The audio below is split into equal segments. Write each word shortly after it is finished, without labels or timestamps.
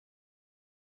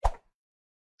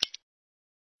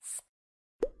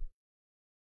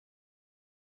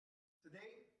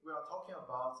we are talking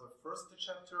about the first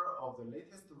chapter of the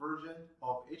latest version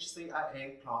of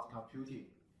HCIA Cloud Computing.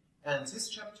 And this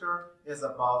chapter is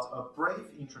about a brief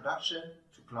introduction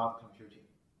to cloud computing.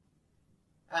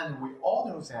 And we all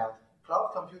know that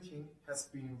cloud computing has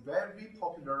been very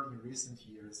popular in recent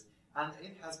years, and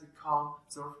it has become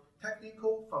the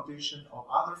technical foundation of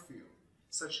other fields,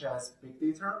 such as big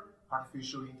data,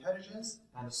 artificial intelligence,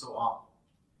 and so on.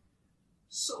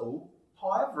 So,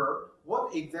 however,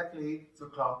 what exactly the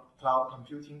cloud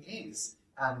computing is,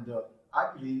 and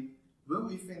I believe when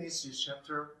we finish this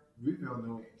chapter, we will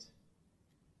know it.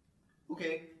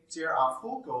 Okay, there are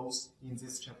 4 goals in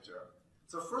this chapter.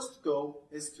 The first goal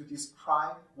is to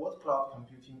describe what cloud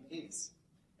computing is,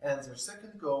 and the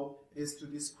second goal is to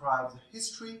describe the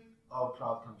history of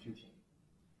cloud computing.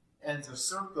 And the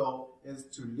third goal is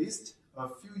to list a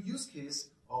few use cases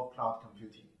of cloud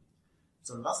computing.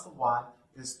 The last one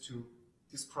is to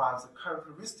describe the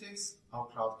characteristics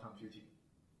of cloud computing.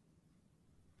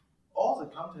 All the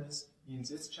contents in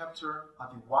this chapter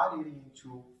are divided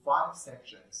into 5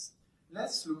 sections.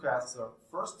 Let's look at the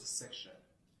first section.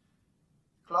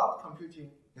 Cloud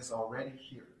computing is already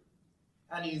here.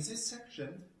 And in this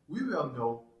section, we will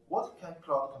know what can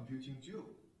cloud computing do.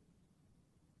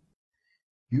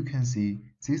 You can see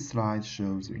this slide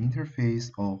shows the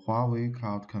interface of Huawei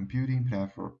Cloud Computing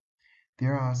Platform.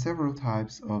 There are several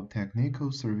types of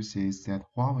technical services that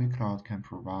Huawei Cloud can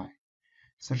provide,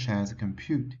 such as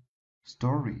compute,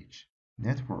 storage,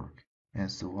 network,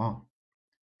 and so on.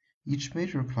 Each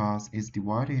major class is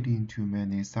divided into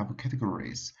many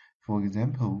subcategories. For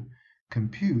example,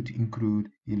 compute includes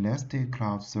Elastic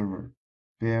Cloud Server,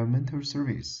 bare metal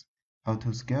service,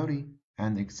 auto-scaling,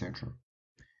 and etc.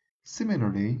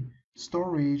 Similarly,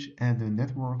 storage and the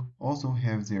network also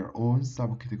have their own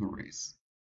subcategories.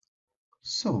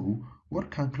 So,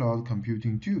 what can cloud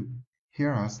computing do?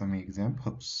 Here are some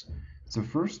examples. The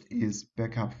first is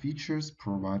backup features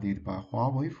provided by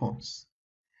Huawei phones.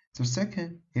 The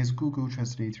second is Google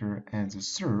Translator, and the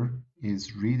third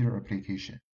is Reader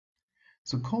application.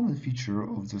 The common feature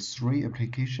of the 3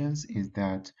 applications is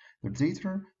that the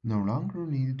data no longer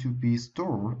need to be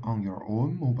stored on your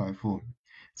own mobile phone.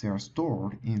 They are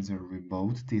stored in the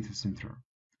remote data center.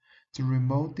 The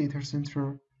remote data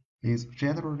center is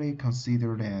generally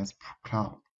considered as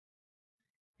cloud.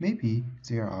 Maybe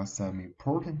there are some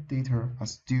important data are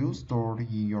still stored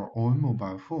in your own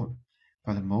mobile phone,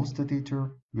 but most data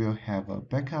will have a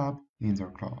backup in the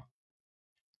cloud.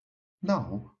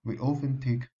 Now, we often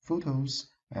take photos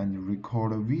and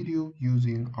record a video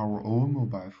using our own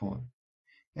mobile phone,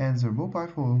 and the mobile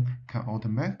phone can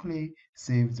automatically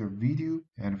save the video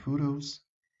and photos.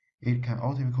 It can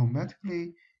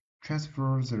automatically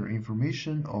transfer the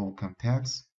information of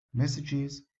contacts,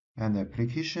 messages, and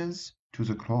applications to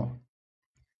the cloud.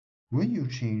 When you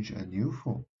change a new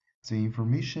phone, the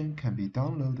information can be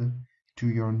downloaded to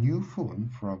your new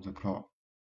phone from the cloud.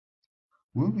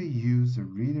 When we use the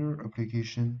Reader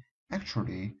application,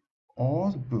 actually,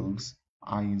 all the books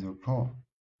are in the cloud,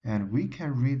 and we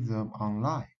can read them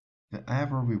online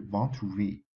whenever we want to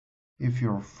read. If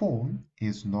your phone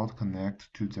is not connected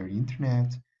to the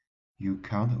internet, you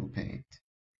can't open it.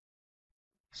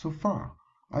 So far,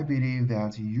 I believe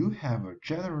that you have a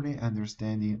general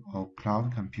understanding of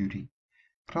cloud computing.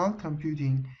 Cloud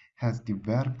computing has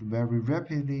developed very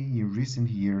rapidly in recent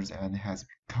years and has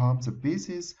become the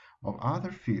basis of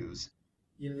other fields.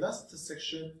 In last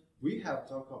section, we have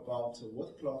talked about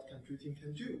what cloud computing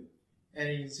can do. And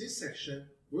in this section,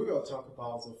 we will talk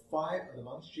about the 5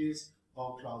 advantages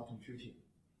of cloud computing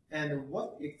and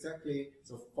what exactly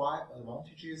the 5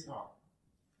 advantages are.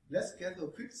 Let's get a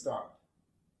quick start.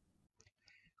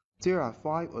 There are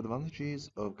 5 advantages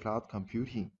of cloud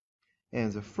computing,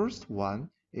 and the first one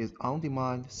is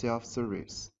on-demand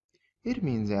self-service. It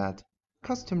means that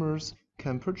customers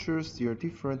can purchase their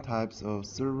different types of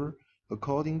server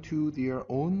according to their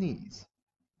own needs.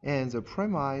 And the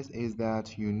premise is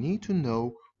that you need to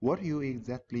know what you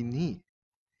exactly need.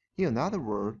 In other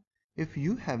words, if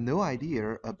you have no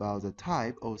idea about the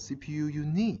type of CPU you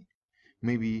need,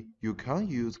 maybe you can't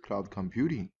use cloud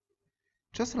computing.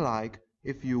 Just like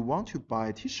if you want to buy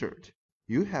a t-shirt,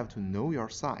 you have to know your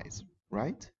size,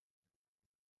 right?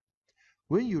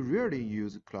 When you really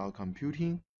use cloud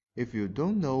computing, if you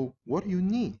don't know what you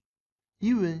need,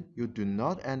 even you do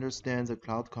not understand the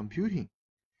cloud computing,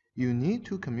 you need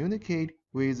to communicate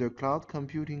with the cloud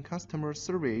computing customer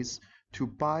service to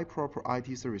buy proper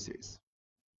IT services.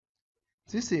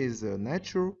 This is the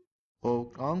nature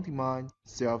of on-demand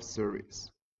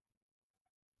self-service.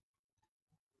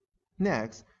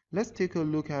 Next, let's take a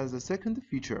look at the second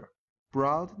feature,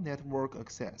 broad network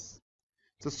access.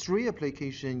 The three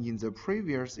applications in the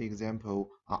previous example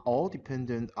are all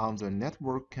dependent on the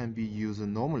network can be used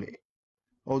normally,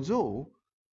 although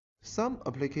some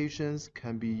applications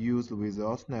can be used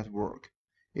without network.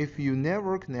 If you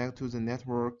never connect to the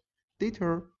network,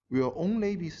 data will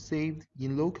only be saved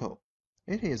in local.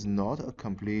 It is not a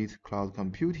complete cloud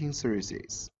computing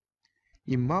service.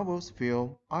 In Marvel's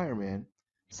film Iron Man,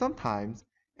 sometimes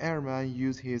Iron Man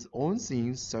uses his own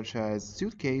things such as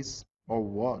suitcase or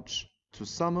watch to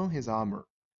summon his armor.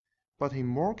 But in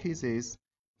more cases,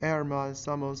 Iron Man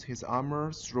summons his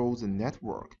armor through the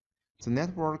network. The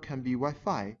network can be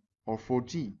Wi-Fi or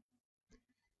 4G.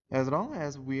 As long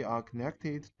as we are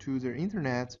connected to the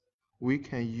internet, we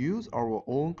can use our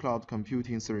own cloud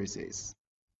computing services.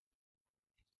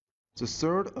 The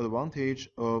third advantage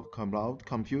of cloud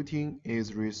computing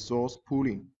is resource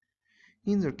pooling.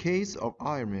 In the case of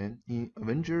Iron Man in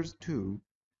Avengers 2,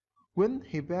 when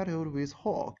he battled with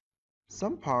Hulk,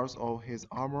 some parts of his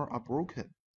armor are broken.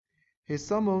 He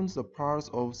summons the parts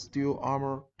of steel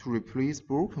armor to replace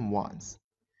broken ones.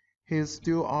 His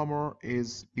steel armor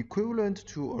is equivalent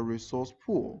to a resource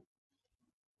pool.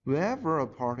 Whenever a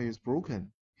part is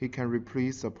broken, he can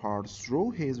replace the part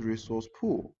through his resource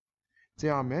pool.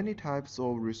 There are many types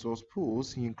of resource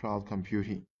pools in cloud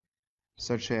computing,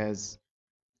 such as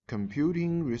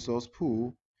computing resource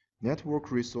pool,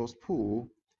 network resource pool,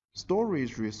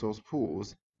 storage resource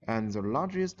pools, and the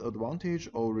largest advantage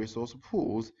of resource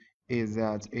pools is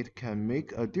that it can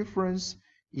make a difference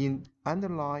in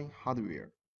underlying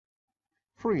hardware.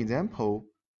 For example,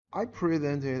 I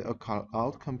presented a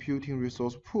cloud computing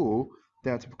resource pool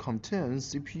that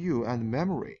contains CPU and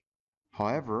memory.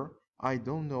 However, I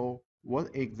don't know which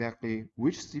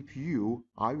CPU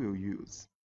I will use.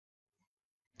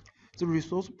 The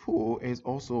resource pool is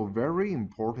also a very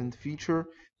important feature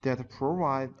that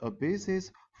provides a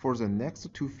basis for the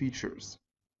next two features: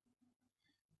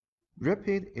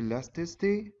 rapid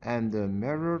elasticity and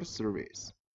measured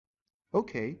service.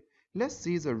 Okay, let's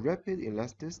see the rapid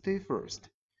elasticity first.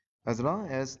 As long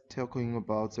as talking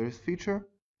about this feature,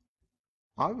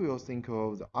 I will think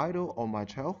of the idol of my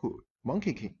childhood,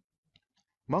 Monkey King.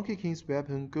 Monkey King's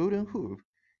weapon Golden Hoop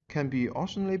can be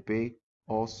optionally big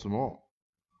or small.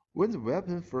 When the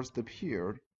weapon first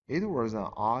appeared, it was an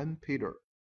iron pillar.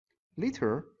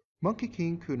 Later, Monkey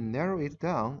King could narrow it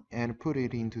down and put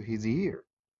it into his ear.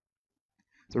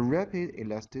 The rapid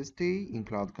elasticity in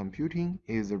cloud computing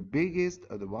is the biggest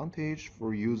advantage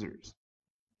for users.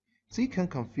 They can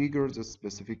configure the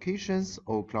specifications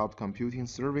of cloud computing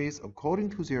service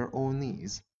according to their own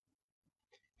needs.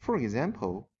 For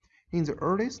example, in the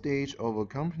early stage of a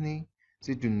company,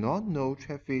 they do not know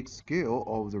traffic scale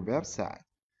of the website,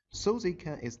 so they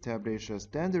can establish a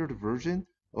standard version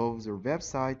of their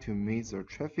website to meet the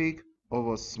traffic of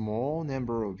a small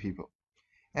number of people.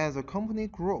 As the company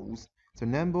grows, the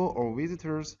number of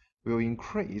visitors will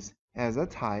increase. At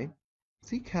that time,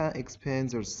 they can expand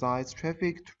their site's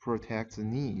traffic to protect the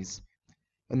needs.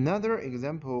 Another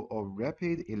example of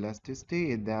rapid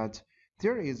elasticity is that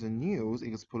there is a news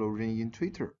explosion in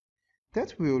Twitter.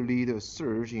 That will lead a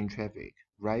surge in traffic,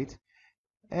 right?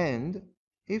 And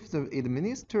if the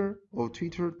administrator of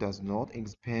Twitter does not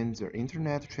expand the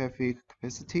internet traffic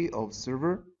capacity of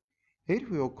server, it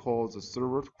will cause the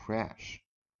server to crash.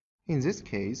 In this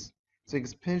case, the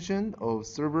expansion of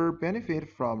server benefit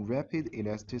from rapid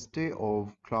elasticity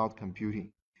of cloud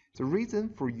computing. The reason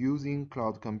for using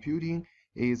cloud computing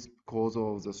is because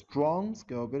of the strong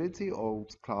scalability of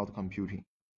cloud computing,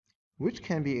 which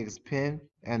can be expanded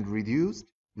and reduced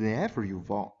whenever you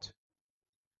want.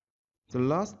 The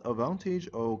last advantage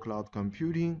of cloud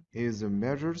computing is the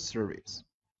measured service.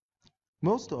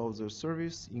 Most of the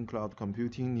services in cloud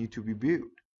computing need to be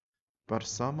built, but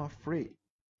some are free.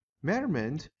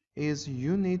 Measurement is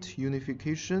unit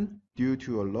unification due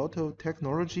to a lot of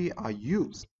technology are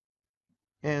used,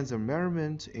 and the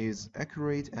measurement is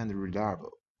accurate and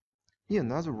reliable.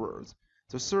 In other words,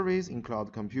 the services in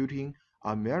cloud computing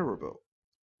are measurable.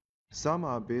 Some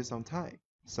are based on time,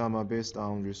 some are based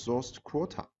on resource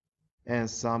quota, and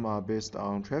some are based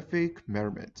on traffic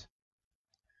measurement.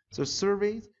 The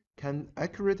service can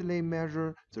accurately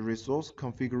measure the resource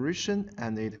configuration,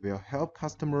 and it will help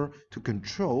customer to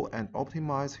control and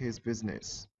optimize his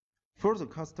business. For the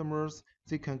customers,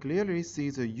 they can clearly see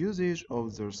the usage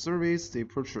of the service they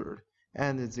purchased,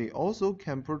 and they also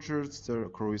can purchase the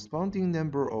corresponding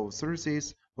number of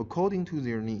services according to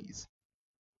their needs.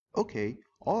 Okay,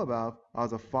 all above are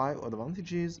the 5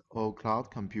 advantages of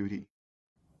cloud computing.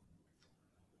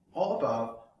 All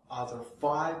above are the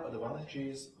 5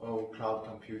 advantages of cloud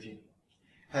computing.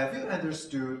 Have you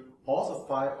understood all the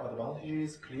 5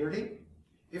 advantages clearly?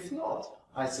 If not,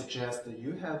 I suggest that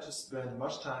you have to spend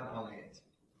much time on it.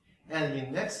 And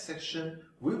in next section,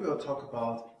 we will talk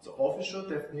about the official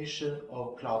definition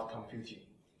of cloud computing.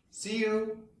 See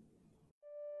you!